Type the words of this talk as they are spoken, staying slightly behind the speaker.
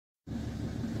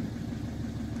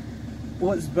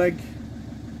What's big,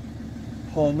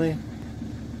 horny,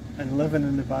 and living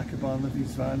in the back of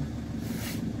Barnaby's van?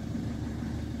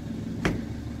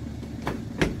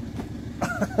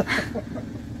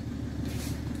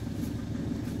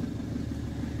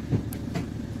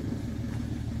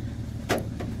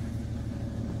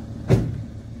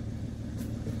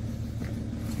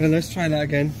 Well, let's try that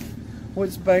again.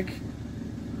 What's big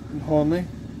and horny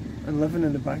and living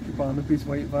in the back of Barnaby's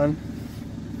white van?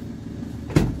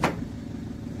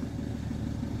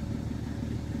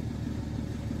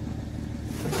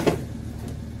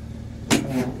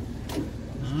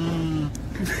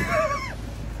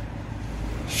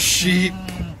 Sheep.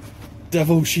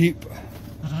 Devil sheep.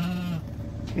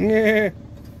 Yeah.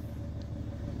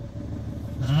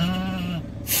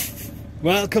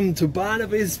 Welcome to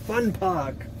Barnaby's Fun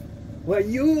Park, where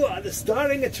you are the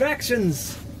starring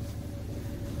attractions.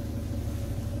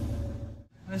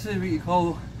 This is what you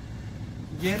call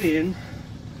Hungarian,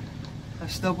 a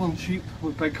stubborn sheep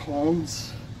with big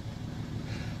horns.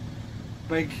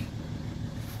 Big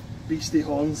beastie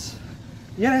horns.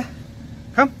 Yeah,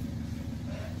 come.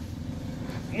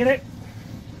 Get it.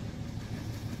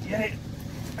 Get it.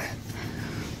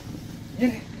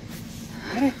 Get it.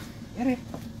 Get it. Get it.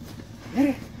 Get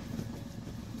it.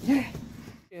 Get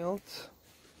it.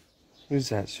 Who's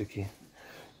that, Suki?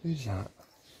 Who's that?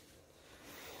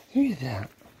 Who's that?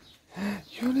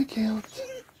 You're the guilt.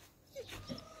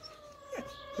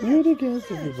 You're the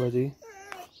guilt, everybody.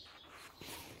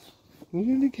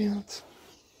 You're the guilt.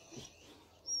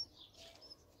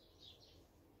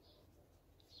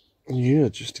 You're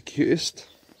just the cutest.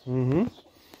 Yeah,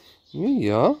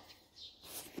 you are.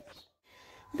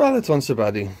 But it's not so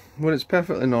bad, when it's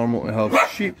perfectly normal to have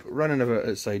sheep running about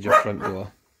outside your front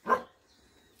door.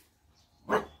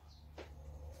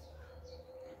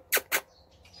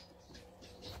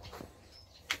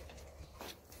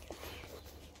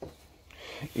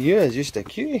 You're just a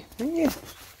cutie, aren't you?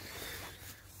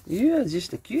 You're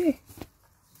just a cutie.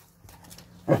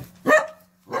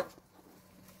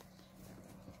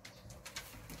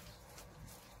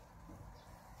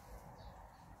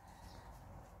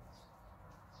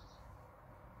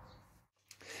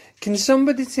 Can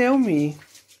somebody tell me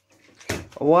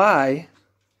why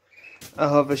I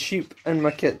have a sheep in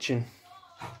my kitchen?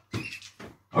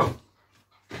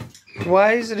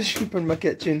 Why is there a sheep in my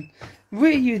kitchen?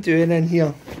 What are you doing in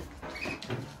here?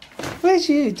 What are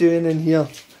you doing in here?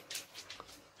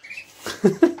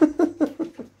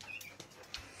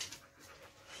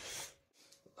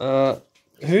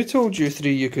 Who told you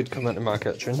three you could come into my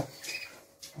kitchen?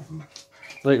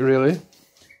 Like, really?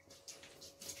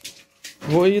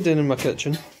 What are you doing in my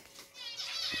kitchen?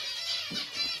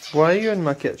 Why are you in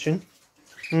my kitchen?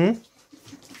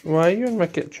 Why are you in my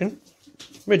kitchen?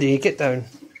 Ready, get down.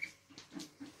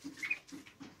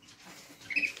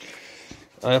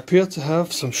 I appear to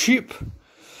have some sheep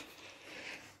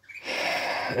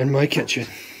in my kitchen.